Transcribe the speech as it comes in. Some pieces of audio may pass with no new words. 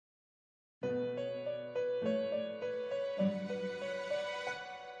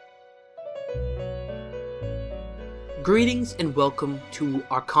Greetings and welcome to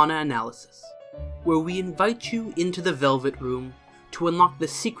Arcana Analysis, where we invite you into the Velvet Room to unlock the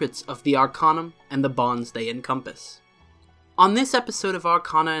secrets of the arcanum and the bonds they encompass. On this episode of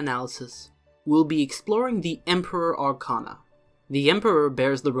Arcana Analysis, we'll be exploring the Emperor Arcana. The Emperor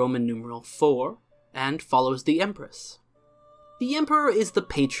bears the Roman numeral 4 and follows the Empress. The Emperor is the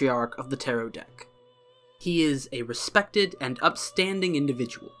patriarch of the tarot deck. He is a respected and upstanding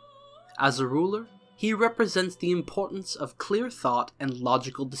individual. As a ruler, he represents the importance of clear thought and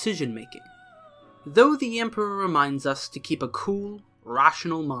logical decision-making. Though the Emperor reminds us to keep a cool,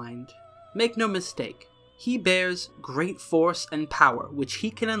 rational mind, make no mistake, he bears great force and power which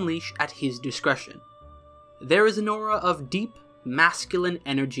he can unleash at his discretion. There is an aura of deep, masculine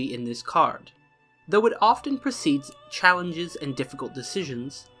energy in this card. Though it often precedes challenges and difficult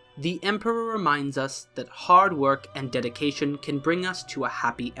decisions, the Emperor reminds us that hard work and dedication can bring us to a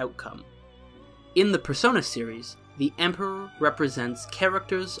happy outcome. In the Persona series, the Emperor represents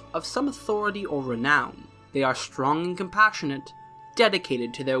characters of some authority or renown. They are strong and compassionate,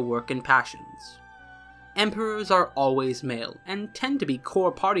 dedicated to their work and passions. Emperors are always male, and tend to be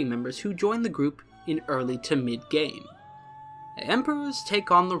core party members who join the group in early to mid-game. Emperors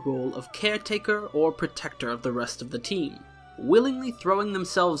take on the role of caretaker or protector of the rest of the team, willingly throwing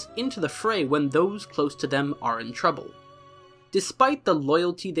themselves into the fray when those close to them are in trouble. Despite the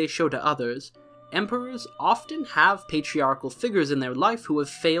loyalty they show to others, Emperors often have patriarchal figures in their life who have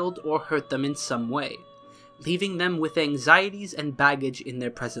failed or hurt them in some way, leaving them with anxieties and baggage in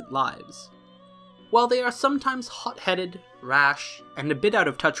their present lives. While they are sometimes hot-headed, rash, and a bit out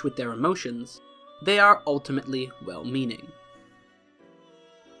of touch with their emotions, they are ultimately well-meaning.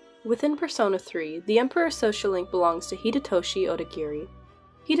 Within Persona 3, the Emperor's social link belongs to Hidetoshi Odagiri.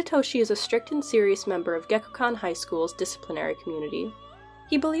 Hidetoshi is a strict and serious member of Gekkoukan High School's disciplinary community.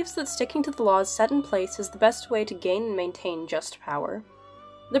 He believes that sticking to the laws set in place is the best way to gain and maintain just power.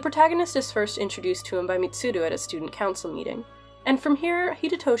 The protagonist is first introduced to him by Mitsuru at a student council meeting, and from here,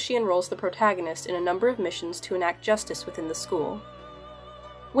 Hidetoshi enrolls the protagonist in a number of missions to enact justice within the school.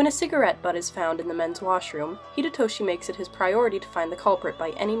 When a cigarette butt is found in the men's washroom, Hidetoshi makes it his priority to find the culprit by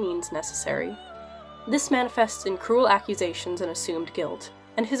any means necessary. This manifests in cruel accusations and assumed guilt,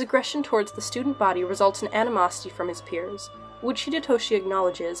 and his aggression towards the student body results in animosity from his peers, which Hidetoshi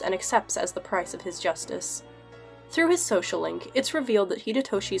acknowledges and accepts as the price of his justice. Through his social link, it's revealed that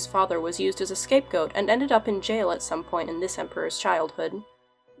Hidetoshi's father was used as a scapegoat and ended up in jail at some point in this emperor's childhood.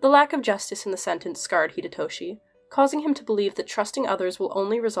 The lack of justice in the sentence scarred Hidetoshi, causing him to believe that trusting others will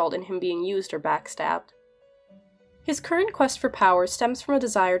only result in him being used or backstabbed. His current quest for power stems from a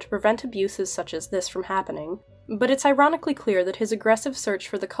desire to prevent abuses such as this from happening, but it's ironically clear that his aggressive search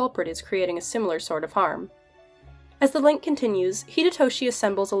for the culprit is creating a similar sort of harm. As the link continues, Hidetoshi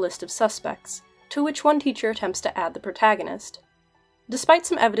assembles a list of suspects, to which one teacher attempts to add the protagonist. Despite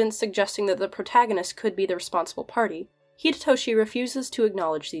some evidence suggesting that the protagonist could be the responsible party, Hidetoshi refuses to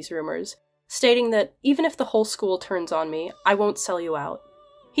acknowledge these rumors, stating that, even if the whole school turns on me, I won't sell you out.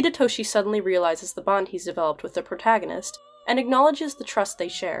 Hidetoshi suddenly realizes the bond he's developed with the protagonist, and acknowledges the trust they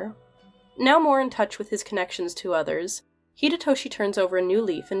share. Now more in touch with his connections to others, Hidetoshi turns over a new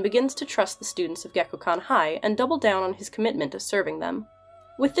leaf and begins to trust the students of Gekkoukan High and double down on his commitment to serving them.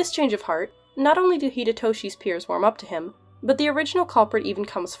 With this change of heart, not only do Hidetoshi's peers warm up to him, but the original culprit even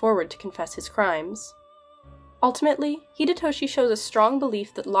comes forward to confess his crimes. Ultimately, Hidetoshi shows a strong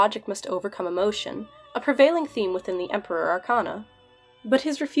belief that logic must overcome emotion, a prevailing theme within the Emperor Arcana. But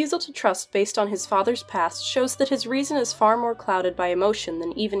his refusal to trust based on his father's past shows that his reason is far more clouded by emotion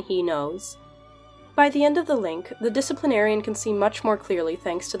than even he knows. By the end of the link, the disciplinarian can see much more clearly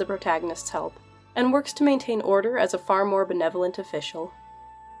thanks to the protagonist's help, and works to maintain order as a far more benevolent official.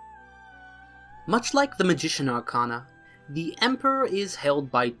 Much like the Magician Arcana, the Emperor is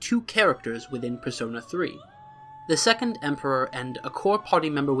held by two characters within Persona 3. The second Emperor and a core party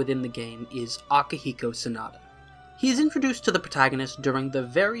member within the game is Akihiko Sanada. He is introduced to the protagonist during the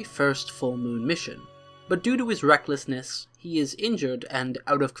very first full moon mission, but due to his recklessness, he is injured and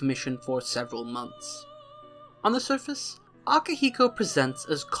out of commission for several months. On the surface, Akihiko presents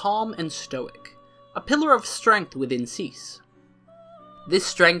as calm and stoic, a pillar of strength within Cease. This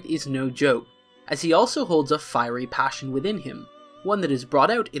strength is no joke, as he also holds a fiery passion within him, one that is brought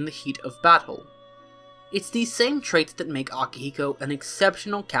out in the heat of battle. It's these same traits that make Akihiko an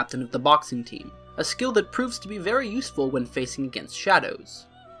exceptional captain of the boxing team, a skill that proves to be very useful when facing against shadows.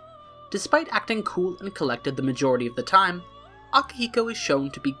 Despite acting cool and collected the majority of the time, Akihiko is shown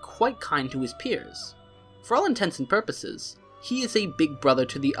to be quite kind to his peers. For all intents and purposes, he is a big brother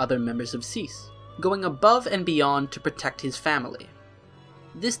to the other members of Cease, going above and beyond to protect his family.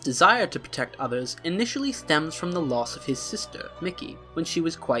 This desire to protect others initially stems from the loss of his sister, Miki, when she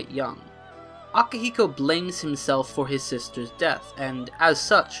was quite young. Akihiko blames himself for his sister's death, and as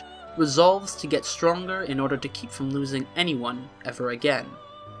such, resolves to get stronger in order to keep from losing anyone ever again.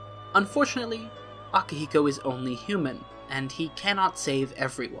 Unfortunately, Akihiko is only human, and he cannot save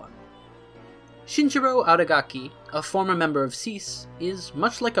everyone. Shinjiro Aragaki, a former member of SEAS, is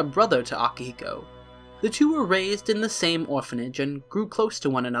much like a brother to Akihiko. The two were raised in the same orphanage and grew close to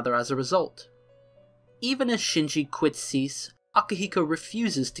one another as a result. Even as Shinji quits SEAS, Akihiko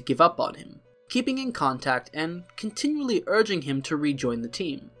refuses to give up on him, keeping in contact and continually urging him to rejoin the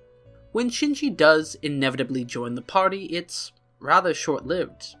team. When Shinji does inevitably join the party, it's rather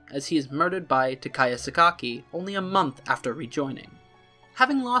short-lived, as he is murdered by Takaya Sakaki only a month after rejoining.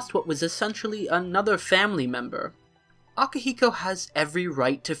 Having lost what was essentially another family member, Akihiko has every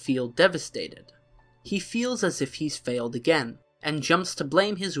right to feel devastated. He feels as if he's failed again, and jumps to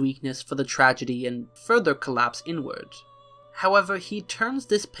blame his weakness for the tragedy and further collapse inward. However, he turns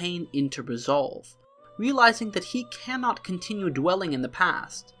this pain into resolve, realizing that he cannot continue dwelling in the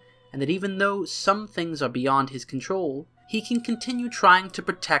past, and that even though some things are beyond his control, he can continue trying to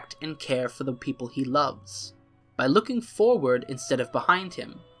protect and care for the people he loves. By looking forward instead of behind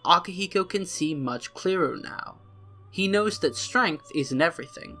him, Akihiko can see much clearer now. He knows that strength isn't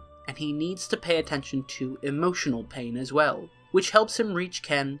everything, and he needs to pay attention to emotional pain as well, which helps him reach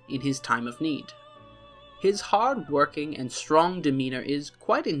Ken in his time of need. His hard-working and strong demeanor is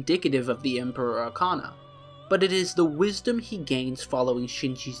quite indicative of the Emperor Arcana, but it is the wisdom he gains following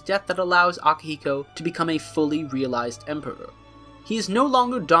Shinji's death that allows Akihiko to become a fully realized emperor. He is no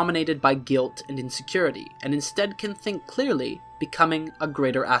longer dominated by guilt and insecurity, and instead can think clearly, becoming a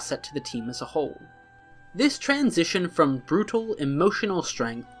greater asset to the team as a whole. This transition from brutal, emotional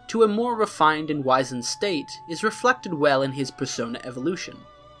strength to a more refined and wizened state is reflected well in his persona evolution.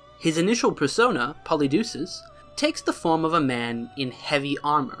 His initial persona, Polydeuces, takes the form of a man in heavy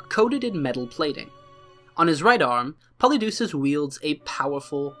armor, coated in metal plating. On his right arm, Polydeuces wields a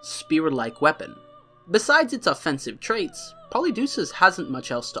powerful, spear-like weapon. Besides its offensive traits, Polydeuces hasn't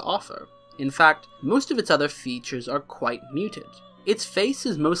much else to offer. In fact, most of its other features are quite muted. Its face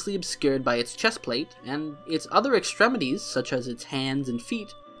is mostly obscured by its chestplate, and its other extremities, such as its hands and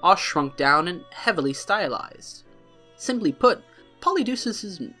feet, are shrunk down and heavily stylized. Simply put, Polydeuces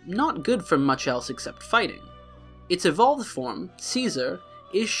is not good for much else except fighting. Its evolved form, Caesar,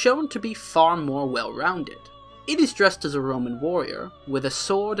 is shown to be far more well-rounded. It is dressed as a Roman warrior, with a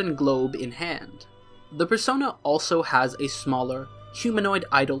sword and globe in hand. The persona also has a smaller, humanoid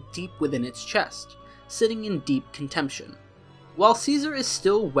idol deep within its chest, sitting in deep contemplation. While Caesar is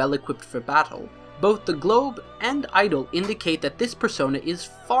still well-equipped for battle, both the globe and idol indicate that this persona is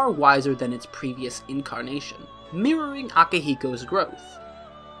far wiser than its previous incarnation, mirroring Akihiko's growth.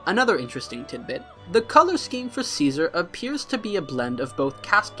 Another interesting tidbit, the color scheme for Caesar appears to be a blend of both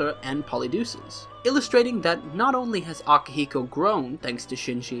Castor and Polydeuces, illustrating that not only has Akihiko grown thanks to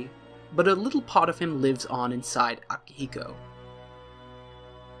Shinji, but a little part of him lives on inside Akihiko.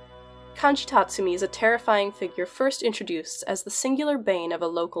 Kanji Tatsumi is a terrifying figure first introduced as the singular bane of a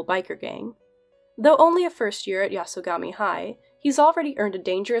local biker gang. Though only a first year at Yasogami High, he's already earned a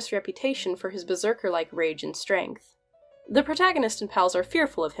dangerous reputation for his berserker-like rage and strength. The protagonist and pals are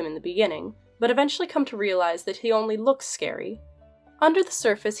fearful of him in the beginning, but eventually come to realize that he only looks scary. Under the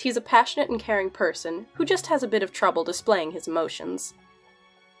surface, he's a passionate and caring person who just has a bit of trouble displaying his emotions.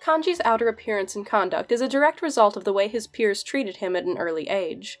 Kanji's outer appearance and conduct is a direct result of the way his peers treated him at an early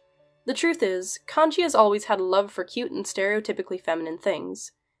age. The truth is, Kanji has always had a love for cute and stereotypically feminine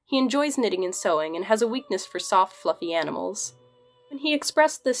things. He enjoys knitting and sewing and has a weakness for soft, fluffy animals. When he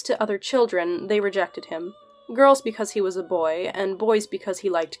expressed this to other children, they rejected him. Girls because he was a boy, and boys because he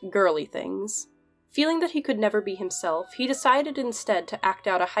liked girly things. Feeling that he could never be himself, he decided instead to act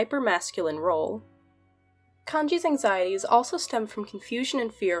out a hyper-masculine role. Kanji's anxieties also stem from confusion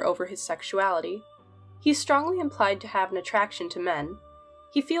and fear over his sexuality. He's strongly implied to have an attraction to men.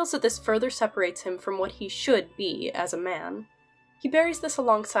 He feels that this further separates him from what he should be as a man. He buries this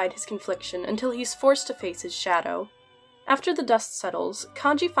alongside his confliction until he's forced to face his shadow. After the dust settles,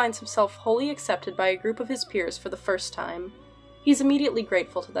 Kanji finds himself wholly accepted by a group of his peers for the first time. He's immediately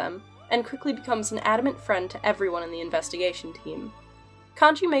grateful to them, and quickly becomes an adamant friend to everyone in the investigation team.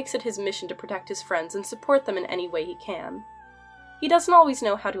 Kanji makes it his mission to protect his friends and support them in any way he can. He doesn't always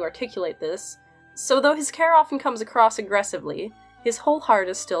know how to articulate this, so though his care often comes across aggressively, his whole heart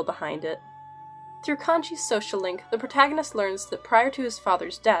is still behind it. Through Kanji's social link, the protagonist learns that prior to his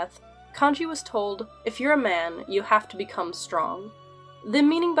father's death, Kanji was told, "If you're a man, you have to become strong." The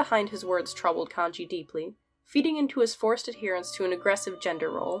meaning behind his words troubled Kanji deeply, feeding into his forced adherence to an aggressive gender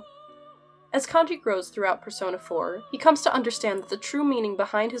role. As Kanji grows throughout Persona 4, he comes to understand that the true meaning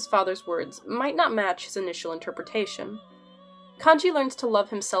behind his father's words might not match his initial interpretation. Kanji learns to love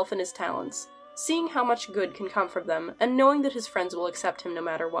himself and his talents, seeing how much good can come from them, and knowing that his friends will accept him no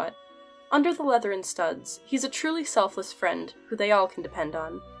matter what. Under the leather and studs, he's a truly selfless friend who they all can depend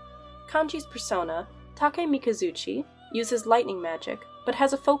on. Kanji's persona, Take Mikazuchi, uses lightning magic, but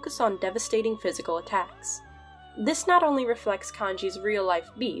has a focus on devastating physical attacks. This not only reflects Kanji's real-life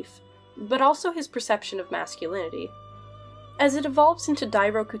beef, but also his perception of masculinity. As it evolves into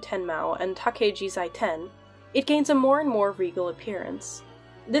Dairoku Tenmao and Takeji Zaiten, it gains a more and more regal appearance.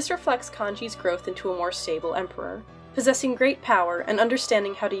 This reflects Kanji's growth into a more stable emperor, possessing great power and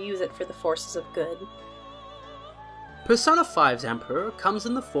understanding how to use it for the forces of good. Persona 5's Emperor comes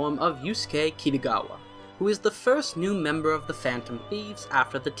in the form of Yusuke Kitagawa, who is the first new member of the Phantom Thieves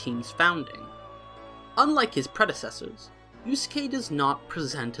after the team's founding. Unlike his predecessors, Yusuke does not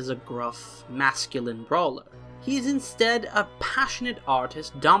present as a gruff, masculine brawler. He is instead a passionate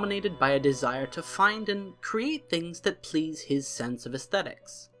artist dominated by a desire to find and create things that please his sense of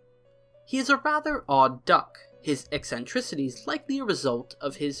aesthetics. He is a rather odd duck, his eccentricities likely a result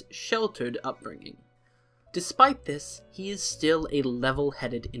of his sheltered upbringing. Despite this, he is still a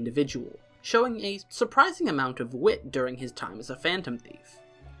level-headed individual, showing a surprising amount of wit during his time as a Phantom Thief.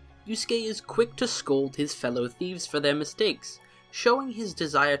 Yusuke is quick to scold his fellow thieves for their mistakes, showing his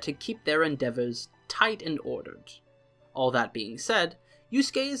desire to keep their endeavors tight and ordered. All that being said,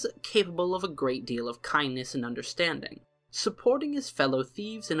 Yusuke is capable of a great deal of kindness and understanding, supporting his fellow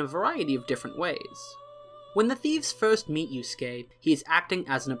thieves in a variety of different ways. When the thieves first meet Yusuke, he is acting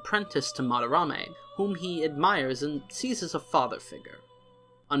as an apprentice to Madarame, whom he admires and sees as a father figure.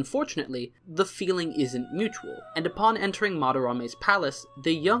 Unfortunately, the feeling isn't mutual, and upon entering Madarame's palace,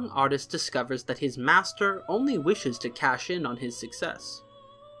 the young artist discovers that his master only wishes to cash in on his success.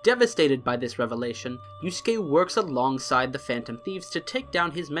 Devastated by this revelation, Yusuke works alongside the Phantom Thieves to take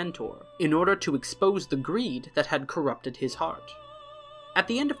down his mentor, in order to expose the greed that had corrupted his heart. At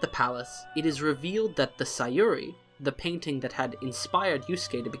the end of the palace, it is revealed that the Sayuri, the painting that had inspired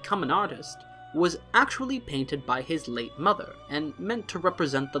Yusuke to become an artist, was actually painted by his late mother, and meant to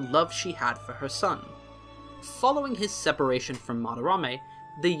represent the love she had for her son. Following his separation from Madarame,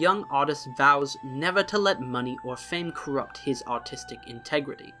 the young artist vows never to let money or fame corrupt his artistic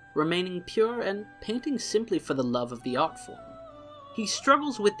integrity, remaining pure and painting simply for the love of the art form. He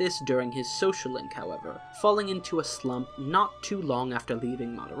struggles with this during his social link, however, falling into a slump not too long after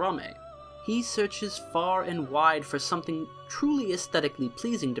leaving Madarame. He searches far and wide for something truly aesthetically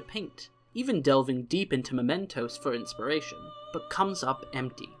pleasing to paint, even delving deep into mementos for inspiration, but comes up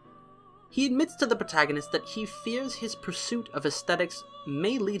empty. He admits to the protagonist that he fears his pursuit of aesthetics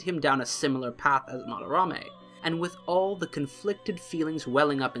may lead him down a similar path as Madarame, and with all the conflicted feelings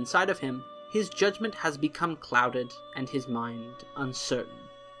welling up inside of him, his judgment has become clouded and his mind uncertain.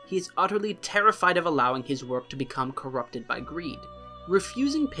 He is utterly terrified of allowing his work to become corrupted by greed,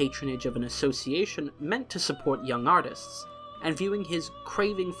 refusing patronage of an association meant to support young artists, and viewing his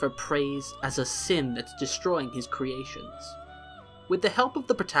craving for praise as a sin that's destroying his creations. With the help of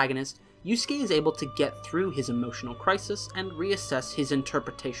the protagonist, Yusuke is able to get through his emotional crisis and reassess his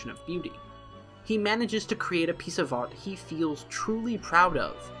interpretation of beauty. He manages to create a piece of art he feels truly proud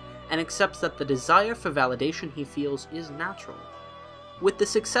of, and accepts that the desire for validation he feels is natural. With the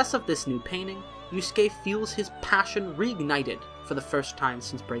success of this new painting, Yusuke feels his passion reignited for the first time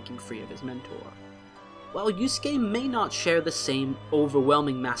since breaking free of his mentor. While Yusuke may not share the same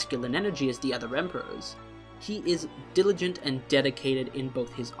overwhelming masculine energy as the other emperors, he is diligent and dedicated in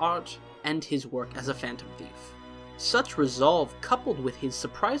both his art and his work as a Phantom Thief. Such resolve, coupled with his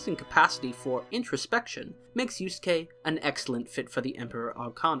surprising capacity for introspection, makes Yusuke an excellent fit for the Emperor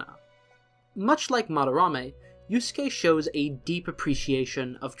Arcana. Much like Madarame, Yusuke shows a deep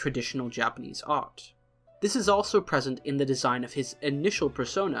appreciation of traditional Japanese art. This is also present in the design of his initial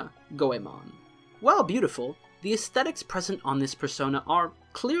persona, Goemon. While beautiful, the aesthetics present on this persona are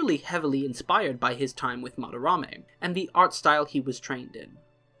clearly heavily inspired by his time with Madarame, and the art style he was trained in.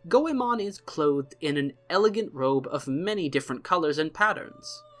 Goemon is clothed in an elegant robe of many different colors and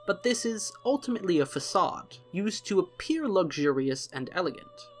patterns, but this is ultimately a facade, used to appear luxurious and elegant.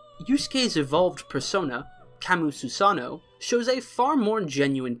 Yusuke's evolved persona, Kamu Susano, shows a far more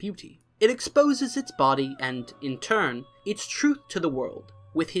genuine beauty. It exposes its body and, in turn, its truth to the world,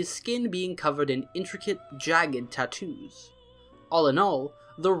 with his skin being covered in intricate, jagged tattoos. All in all,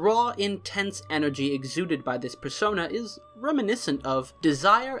 the raw, intense energy exuded by this persona is reminiscent of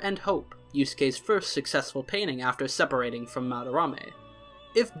Desire and Hope, Yusuke's first successful painting after separating from Madarame.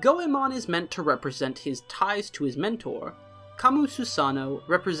 If Goemon is meant to represent his ties to his mentor, Kamu Susano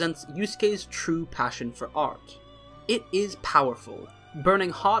represents Yusuke's true passion for art. It is powerful, burning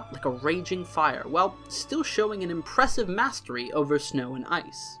hot like a raging fire, while still showing an impressive mastery over snow and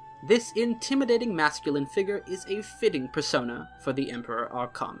ice. This intimidating masculine figure is a fitting persona for the Emperor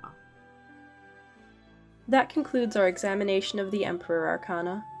Arcana. That concludes our examination of the Emperor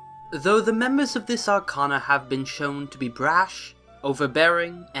Arcana. Though the members of this Arcana have been shown to be brash,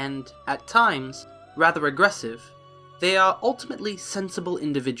 overbearing, and, at times, rather aggressive, they are ultimately sensible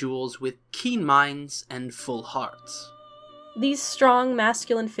individuals with keen minds and full hearts. These strong,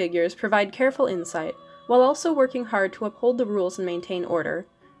 masculine figures provide careful insight, while also working hard to uphold the rules and maintain order,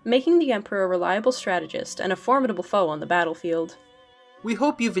 making the Emperor a reliable strategist and a formidable foe on the battlefield. We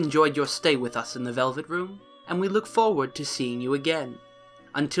hope you've enjoyed your stay with us in the Velvet Room, and we look forward to seeing you again.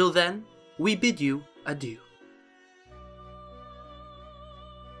 Until then, we bid you adieu.